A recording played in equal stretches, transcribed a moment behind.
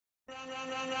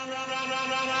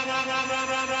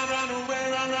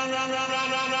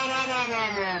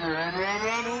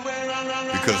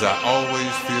Because I always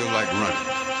feel like running,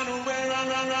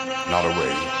 not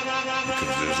away, because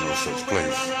there's no such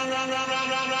place.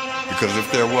 Because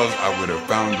if there was, I would have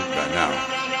found it by now.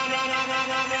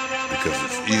 Because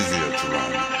it's easier to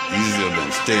run, easier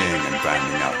than staying and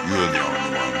finding out you're the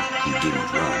only one who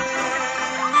didn't run.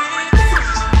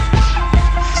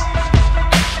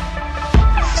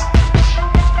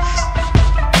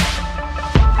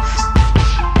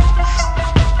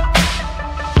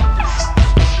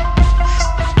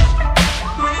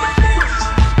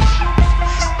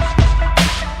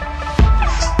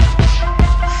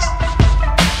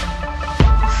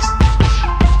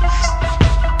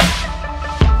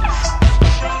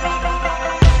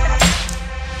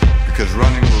 Because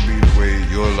running will be the way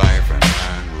your life and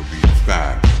mine will be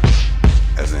described,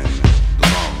 as in the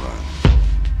long run,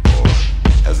 or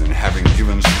as in having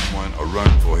given someone a run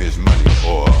for his money,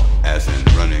 or as in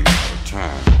running out of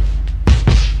time.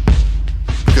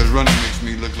 Because running makes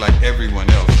me look like everyone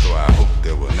else, so I hope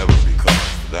there will never be cause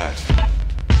for that.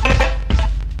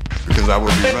 Because I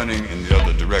will be running in the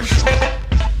other direction,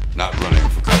 not running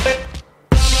for cover.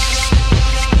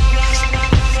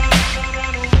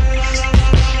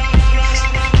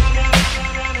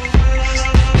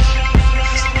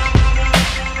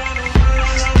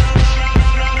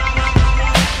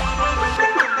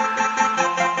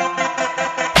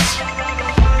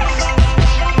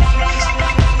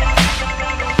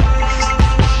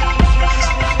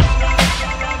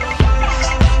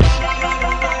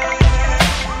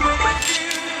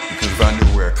 If I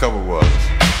knew where cover was,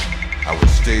 I would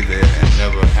stay there and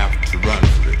never have to run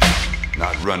for it.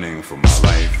 Not running for my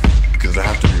life, because I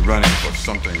have to be running for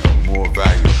something of more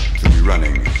value to be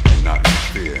running and not in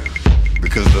fear.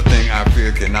 Because the thing I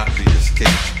fear cannot be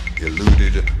escaped,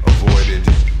 eluded, avoided,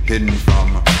 hidden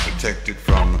from, protected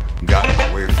from, gotten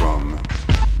away from,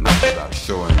 not without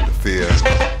showing the fear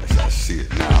as I see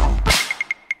it now.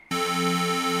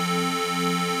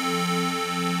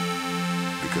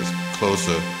 Because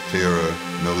closer, clearer,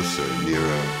 closer,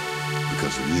 nearer,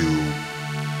 because of you,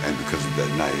 and because of that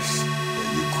nice that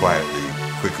you quietly,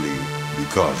 quickly be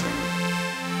causing,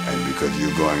 and because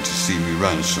you're going to see me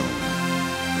run soon,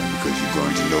 and because you're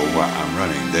going to know why I'm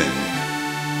running then,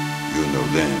 you'll know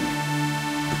then,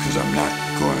 because I'm not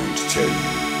going to tell you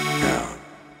now.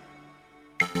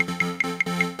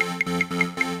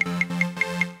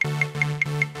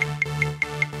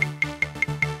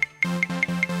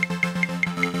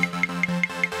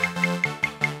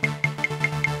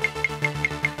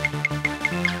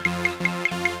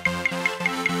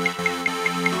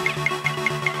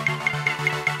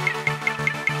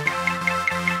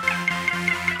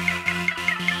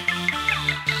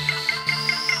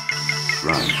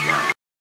 Run.